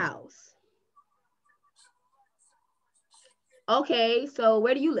my house. Okay, so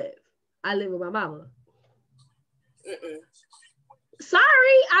where do you live? I live with my mama. Sorry,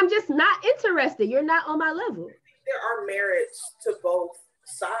 I'm just not interested. You're not on my level. There are merits to both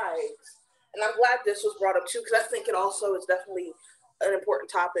sides. And I'm glad this was brought up too, because I think it also is definitely an important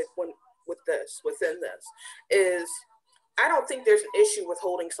topic within this, is I don't think there's an issue with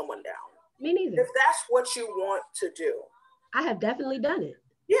holding someone down. Me neither. If that's what you want to do. I have definitely done it.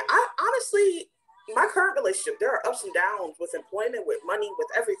 Yeah, I honestly, my current relationship, there are ups and downs with employment, with money, with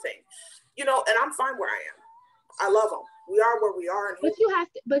everything, you know, and I'm fine where I am. I love them. We are where we are. And but you have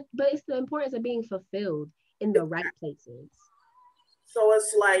to, but it's the importance of being fulfilled in the right places. So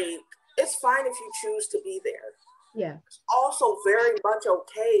it's like, it's fine if you choose to be there. Yeah. It's also very much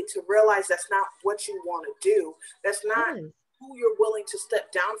okay to realize that's not what you want to do. That's not who you're willing to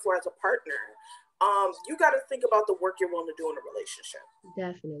step down for as a partner. You got to think about the work you're willing to do in a relationship.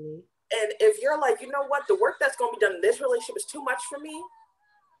 Definitely. And if you're like, you know what, the work that's going to be done in this relationship is too much for me.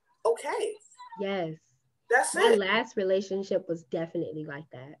 Okay. Yes. That's My last relationship was definitely like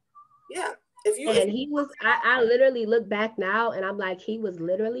that. Yeah. He was, I literally look back now and I'm like, he was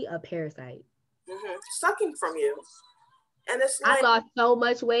literally a parasite. Mm-hmm. Sucking from you. And it's like, I lost so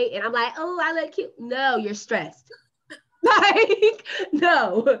much weight and I'm like, oh, I look cute. No, you're stressed. Like,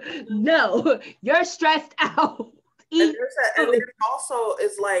 no, you're stressed out. And there's also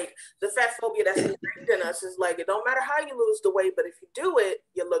is like the fat phobia that's ingrained in us is like, it don't matter how you lose the weight, but if you do it,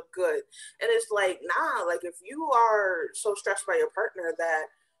 you look good. And it's like, nah, like if you are so stressed by your partner that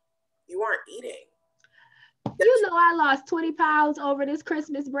you aren't eating. You know, I lost 20 pounds over this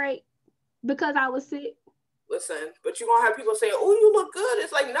Christmas break because I was sick. Listen, but you're going to have people saying, oh, you look good.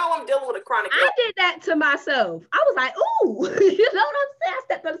 It's like, no, I'm dealing with a chronic illness. I did that to myself. I was like, ooh, you know what I'm saying? I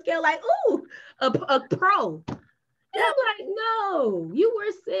stepped on the scale like, ooh, a pro. And I'm like, no, you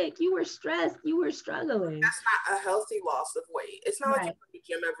were sick. You were stressed. You were struggling. That's not a healthy loss of weight. It's not like you're going to the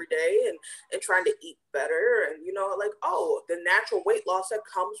gym every day and trying to eat better. And, you know, like, oh, the natural weight loss that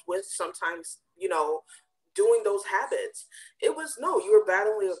comes with sometimes, you know, doing those habits. It was, no, you were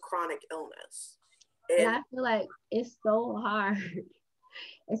battling a chronic illness. And I feel like it's so hard,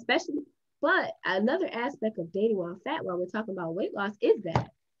 especially, but another aspect of dating while fat, while we're talking about weight loss, is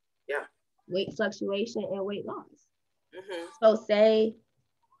that weight fluctuation and weight loss. Mm-hmm. So say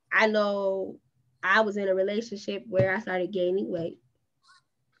I know I was in a relationship where I started gaining weight.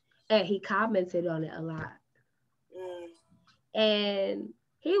 and he commented on it a lot. Mm. And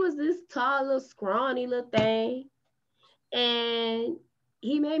he was this tall, little, scrawny little thing. And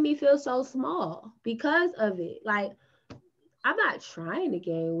he made me feel so small because of it. Like, I'm not trying to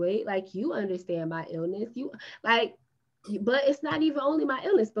gain weight. Like, you understand my illness. You like, but it's not even only my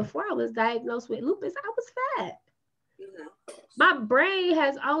illness. Before I was diagnosed with lupus, I was fat. Mm-hmm. My brain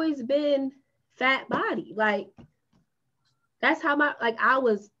has always been fat body. Like, that's how I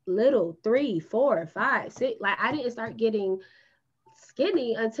was little, 3, 4, 5, 6. Like, I didn't start getting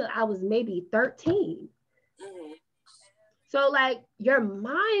skinny until I was maybe 13. Mm-hmm. So, like, your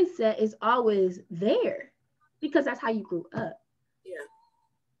mindset is always there because that's how you grew up. Yeah.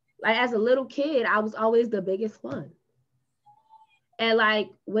 Like, as a little kid, I was always the biggest one. And like,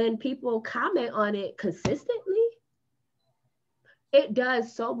 when people comment on it consistently, it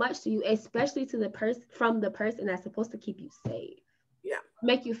does so much to you, especially to the person, from the person that's supposed to keep you safe. Yeah.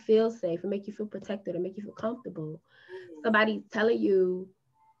 Make you feel safe and make you feel protected and make you feel comfortable. Mm-hmm. Somebody telling you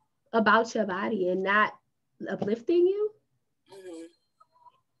about your body and not uplifting you. Mm-hmm.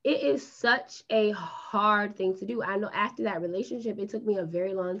 It is such a hard thing to do. I know after that relationship, it took me a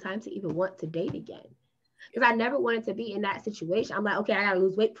very long time to even want to date again. Because I never wanted to be in that situation. I'm like, okay, I gotta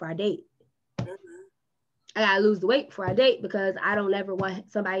lose weight before I date. Mm-hmm. I gotta lose the weight before I date because I don't ever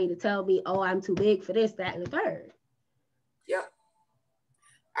want somebody to tell me, oh, I'm too big for this, that, and the third. Yeah.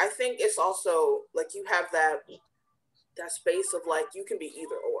 I think it's also like you have that space of like you can be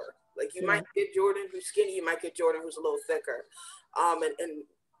either or. Like you might get Jordin who's skinny, you might get Jordin who's a little thicker. And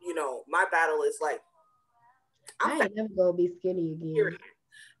you know, my battle is like I'm I fat, ain't never gonna be skinny again. period.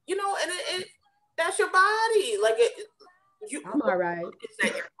 You know, and it that's your body. Like you I'm all right. is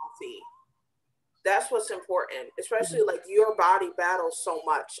that you're healthy. That's what's important, especially like your body battles so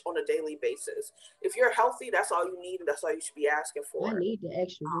much on a daily basis. If you're healthy, that's all you need, and that's all you should be asking I for. need the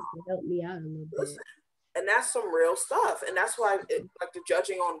extra just to help me out a little bit. Listen, and that's some real stuff, and that's why, like the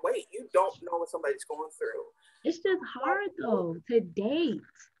judging on weight, you don't know what somebody's going through. It's just hard though to date.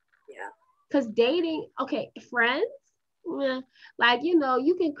 Yeah. Because dating, okay, friends, yeah, like, you know,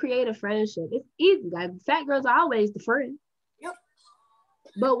 you can create a friendship. It's easy. Like, fat girls are always the friend. Yep.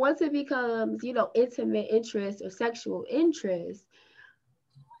 But once it becomes, you know, intimate interest or sexual interest,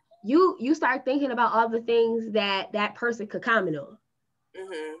 you start thinking about all the things that person could comment on.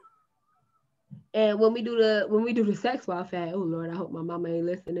 Mm-hmm. And when we do the sex while fat, oh Lord, I hope my mama ain't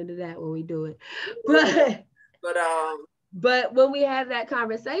listening to that when we do it. But But when we have that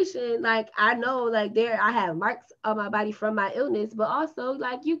conversation, like, I know, like, I have marks on my body from my illness, but also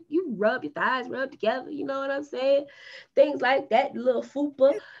like you rub your thighs rub together, you know what I'm saying? Things like that, little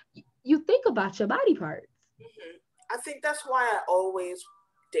fupa. You think about your body parts. mm-hmm. I think that's why I always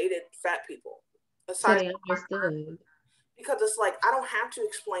dated fat people. So Aside they understood. because it's like I don't have to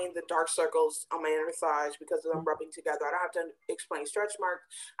explain the dark circles on my inner thighs because of them rubbing together. I don't have to explain stretch marks.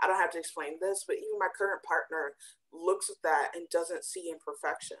 I don't have to explain this. But even my current partner looks at that and doesn't see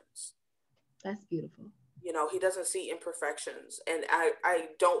imperfections. That's beautiful. You know, he doesn't see imperfections, and I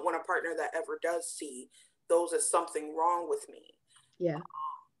don't want a partner that ever does see those as something wrong with me. Yeah.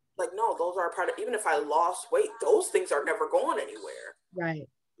 Like, no, those are a part of, even if I lost weight, those things are never going anywhere. Right.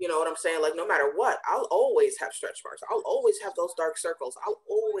 You know what I'm saying? Like, no matter what, I'll always have stretch marks. I'll always have those dark circles. I'll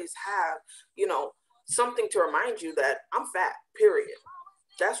always have, you know, something to remind you that I'm fat, period.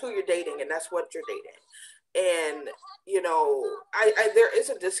 That's who you're dating and that's what you're dating. And, you know, I there is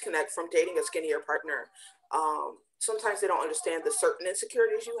a disconnect from dating a skinnier partner. Sometimes they don't understand the certain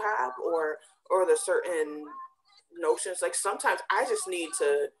insecurities you have or the certain notions. Like sometimes I just need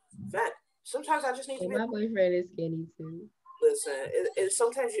to vent. Sometimes I just need to And be my boyfriend is skinny too. listen,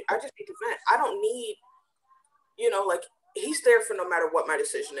 sometimes I just need to vent. I don't need, you know, like he's there for no matter what my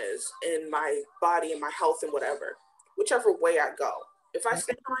decision is in my body and my health and whatever, whichever way I go. If I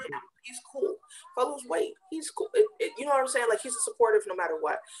stay where I am, he's cool. If I lose weight, he's cool. You know what I'm saying? Like he's supportive no matter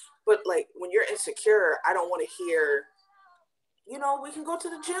what. But like when you're insecure, I don't want to hear, you know, we can go to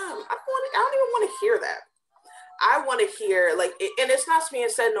the gym. I don't even want to hear that. I want to hear like, and it's not being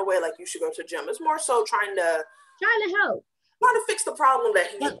said in a way like you should go to the gym. It's more so trying to help. Trying to fix the problem that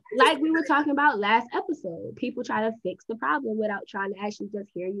he's like we were talking about last episode. People try to fix the problem without trying to actually just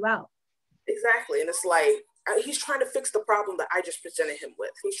hear you out. Exactly. And it's like he's trying to fix the problem that I just presented him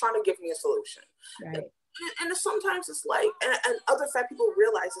with. He's trying to give me a solution. Right. And sometimes it's like, and other fat people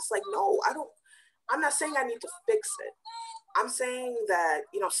realize it's like, no, I'm not saying I need to fix it. I'm saying that,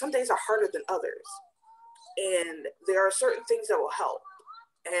 you know, some days are harder than others. And there are certain things that will help.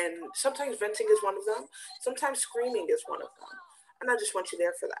 And sometimes venting is one of them. Sometimes screaming is one of them. And I just want you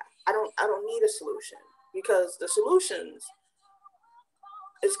there for that. I don't need a solution because the solutions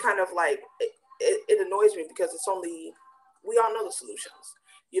it's kind of like it annoys me because it's only we all know the solutions.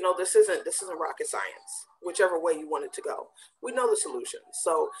 You know, this isn't rocket science. Whichever way you want it to go, we know the solutions.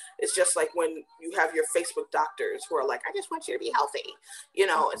 So it's just like when you have your Facebook doctors who are like, "I just want you to be healthy." You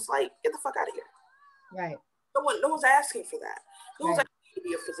know, it's like, get the fuck out of here. Right. No one's asking for that. No one's Right. asking to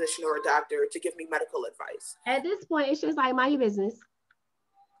be a physician or a doctor to give me medical advice. At this point, it's just like, mind your business.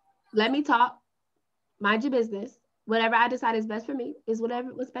 Let me talk. Mind your business. Whatever I decide is best for me is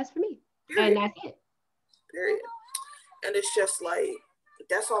whatever was best for me. Period. And that's it. Period. And it's just like,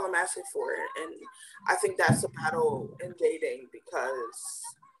 that's all I'm asking for. And I think that's a battle in dating because,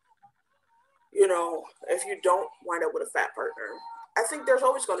 you know, if you don't wind up with a fat partner, I think there's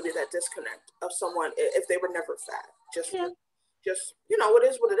always going to be that disconnect of someone if they were never fat. Yeah. Just you know, it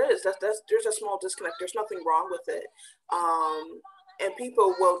is what it is. That's there's a small disconnect. There's nothing wrong with it. And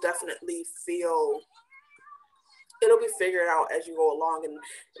people will definitely feel it'll be figured out as you go along, and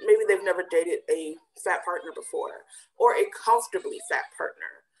maybe they've never dated a fat partner before or a comfortably fat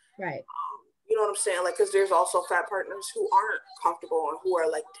partner. Right. You know what I'm saying? Like, because there's also fat partners who aren't comfortable and who are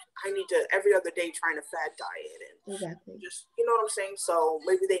like, I need to every other day trying to fat diet and Exactly. just, you know what I'm saying? So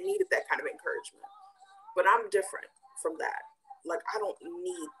maybe they needed that kind of encouragement. But I'm different from that. Like, I don't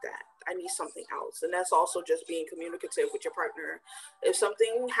need that. I need something else. And that's also just being communicative with your partner if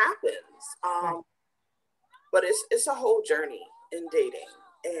something happens. Right. But it's a whole journey in dating,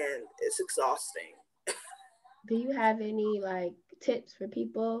 and it's exhausting. Do you have any like tips for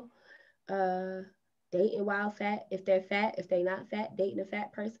people uh dating while fat? If they're fat, if they're not fat, dating a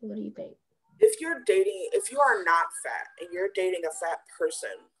fat person, what do you think? If you are not fat and you're dating a fat person,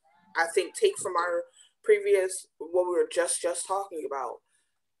 I think take from our previous what we were just talking about,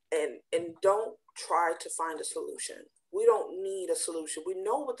 and don't try to find a solution. We don't need a solution. We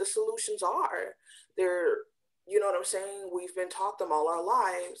know what the solutions are. They're, you know what I'm saying? We've been taught them all our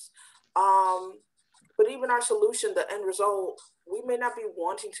lives. Um, but even our solution, the end result, we may not be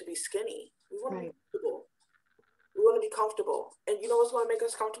wanting to be skinny. We want to be Right. comfortable. We want to be comfortable. And you know what's going to make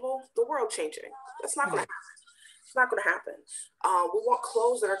us comfortable? The world changing. That's not going Right. to happen. It's not going to happen. We want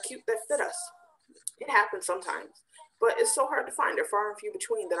clothes that are cute that fit us. It happens sometimes, but it's so hard to find. They're far and few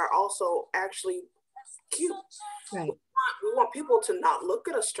between that are also actually cute. Right. We want people to not look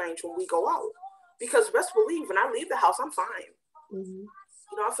at us strange when we go out, because best believe when I leave the house, I'm fine. Mm-hmm.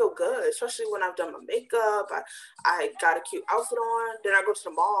 You know, I feel good, especially when I've done my makeup. I got a cute outfit on. Then I go to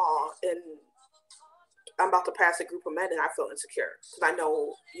the mall and I'm about to pass a group of men and I feel insecure because I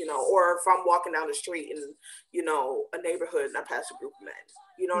know, you know, or if I'm walking down the street in, you know, a neighborhood and I pass a group of men,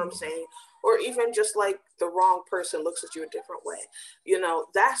 you know what I'm Mm-hmm. saying? Or even just like the wrong person looks at you a different way. You know,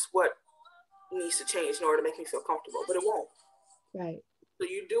 that's what needs to change in order to make me feel comfortable, but it won't. Right. So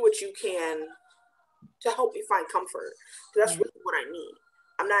you do what you can to help me find comfort. That's Right. really what I need.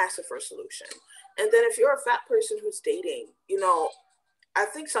 I'm not asking for a solution. And then if you're a fat person who's dating, you know, I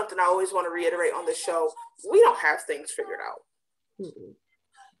think something I always want to reiterate on the show, we don't have things figured out. Mm-mm.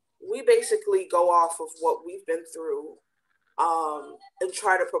 We basically go off of what we've been through, and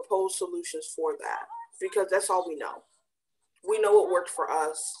try to propose solutions for that because that's all we know. We know what worked for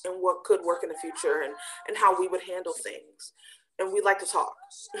us and what could work in the future, and how we would handle things. And we like to talk.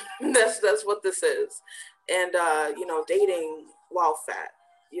 That's what this is. And you know, dating while fat,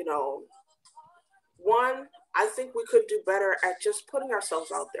 you know, one, I think we could do better at just putting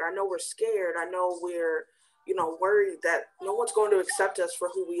ourselves out there. I know we're scared. I know we're, you know, worried that no one's going to accept us for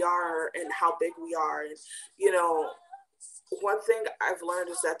who we are and how big we are. And, you know, one thing I've learned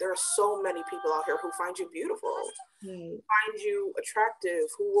is that there are so many people out here who find you beautiful, Right. find you attractive,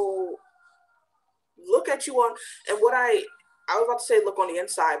 who will look at you on, and what I was about to say look on the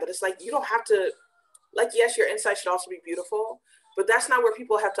inside, but it's like you don't have to, like, yes, your inside should also be beautiful, but that's not where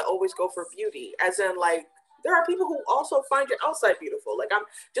people have to always go for beauty. As in, like, there are people who also find your outside beautiful. Like, I'm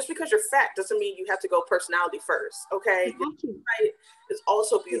just because you're fat doesn't mean you have to go personality first. Okay, your Exactly. inside is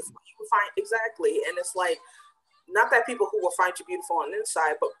also beautiful. You can find exactly, and it's like not that people who will find you beautiful on the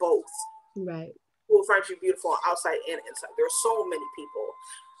inside, but both Right. who will find you beautiful on outside and inside. There are so many people.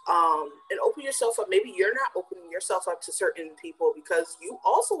 And open yourself up. Maybe you're not opening yourself up to certain people because you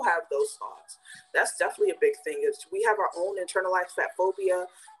also have those thoughts. That's definitely a big thing. Is we have our own internalized fat phobia,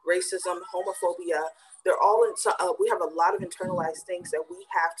 racism, homophobia. They're all in. We have a lot of internalized things that we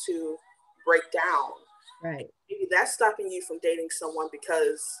have to break down. Right. Maybe that's stopping you from dating someone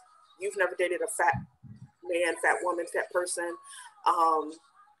because you've never dated a fat man, fat woman, fat person. Um,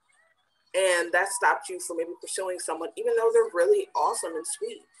 and that stopped you from maybe pursuing someone, even though they're really awesome and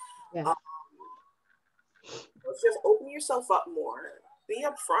sweet. Yeah. Um, just open yourself up more, be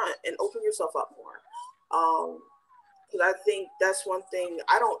upfront, and open yourself up more. Um, Because I think that's one thing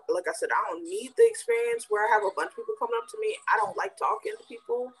I don't, like I said, I don't need the experience where I have a bunch of people coming up to me. I don't like talking to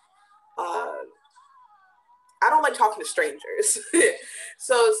people. Uh, I don't like talking to strangers.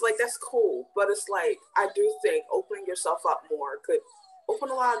 So it's like, that's cool. But it's like, I do think opening yourself up more could open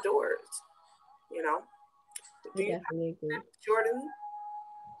a lot of doors, you know? I Do you definitely agree. have Jordan?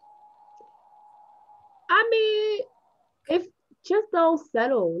 I mean, if just don't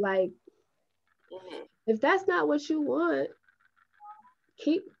settle. Like, Mm-hmm. if that's not what you want,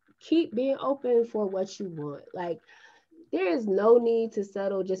 keep keep being open for what you want. Like, there is no need to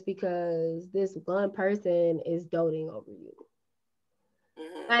settle just because this one person is doting over you.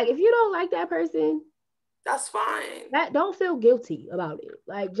 Mm-hmm. Like, if you don't like that person, That's fine. that don't feel guilty about it.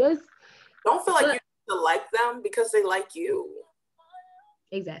 Like, just Don't feel like you but need to like them because they like you.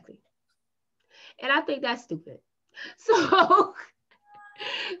 exactly. And I think that's stupid. So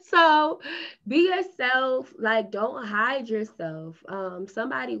so be yourself. Like, don't hide yourself.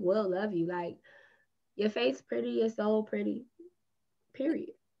 Somebody will love you. Like, your face pretty, your soul pretty, period.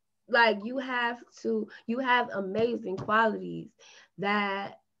 Like, you have amazing qualities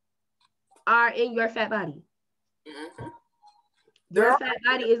that are in your fat body. Mm-hmm. Your They're fat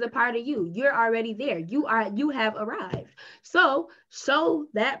body is a part of you. You're already there. You have arrived. So show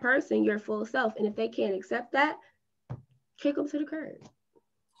that person your full self. And if they can't accept that, kick them to the curb.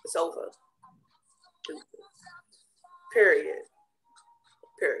 it's over. Period.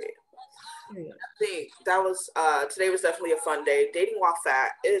 Period. Period. I think that was today was definitely a fun day. Dating while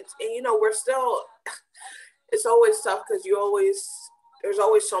fat. It's, and you know, we're still, it's always tough because you always, there's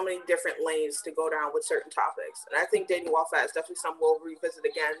always so many different lanes to go down with certain topics. And I think dating while fat is definitely something we'll revisit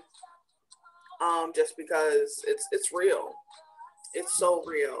again. Just because it's real. It's so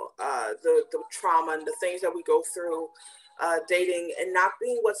real. The trauma and the things that we go through, dating and not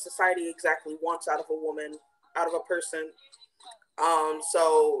being what society exactly wants out of a woman, out of a person.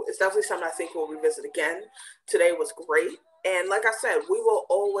 So it's definitely something I think we'll revisit again. Today was great. And like I said, we will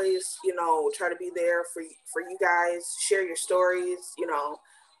always, you know, try to be there for you guys, share your stories, you know.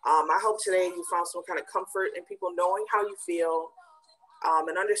 I hope today you found some kind of comfort in people knowing how you feel,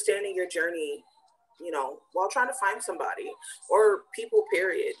 and understanding your journey, you know, while trying to find somebody or people,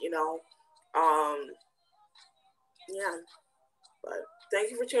 period, you know. Um, yeah, but thank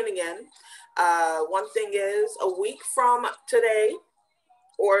you for tuning in. One thing is, a week from today,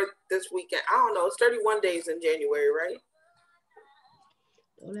 or this weekend, I don't know, it's 31 days in January, right?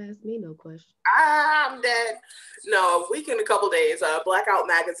 Don't ask me no question. I'm dead. No, a week in a couple days, Blackout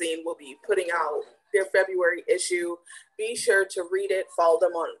Magazine will be putting out their February issue. Be sure to read it, follow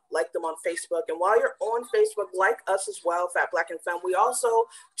them on, like them on Facebook. And while you're on Facebook, like us as well, Fat Black and Femme. We also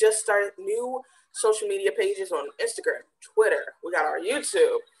just started new social media pages on Instagram, Twitter. We got our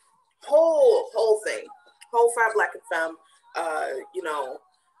YouTube, whole thing, whole Fat Black and Femme. You know,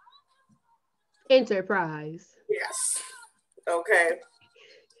 Enterprise. yes. Okay.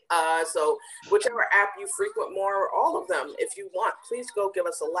 So whichever app you frequent more, all of them, if you want, please go give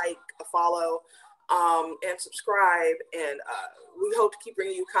us a like, a follow, and subscribe. And we hope to keep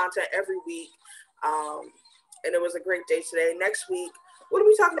bringing you content every week. And it was a great day today. Next week, what are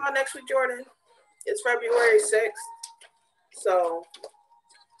we talking about next week, Jordan? It's February 6th. So,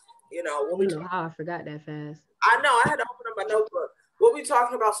 you know, I don't know how I forgot that fast. I know I had to open up my notebook. We'll be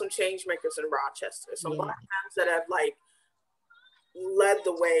talking about some change makers in Rochester, some Yeah. Black fans that have like led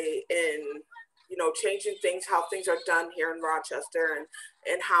the way in, you know, changing things, how things are done here in Rochester,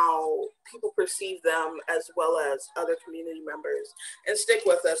 and how people perceive them, as well as other community members. And stick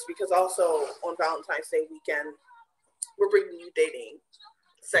with us, because also on Valentine's Day weekend, we're bringing you dating,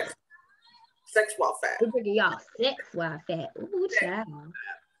 sex, sex while fat. We're bringing y'all sex while fat. Ooh, child.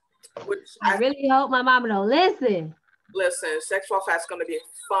 Which I really hope my mama don't listen. Listen, sex while fat is going to be a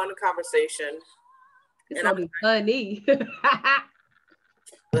fun conversation. It's gonna be funny.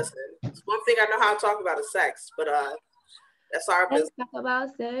 Listen, it's one thing I know how to talk about is sex, but that's our Let's business. talk about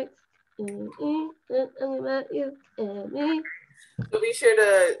sex. About you and me. So be sure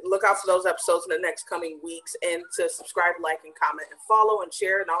to look out for those episodes in the next coming weeks, and to subscribe, like, and comment, and follow, and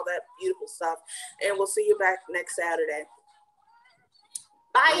share, and all that beautiful stuff. And we'll see you back next Saturday.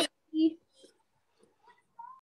 Bye. Bye.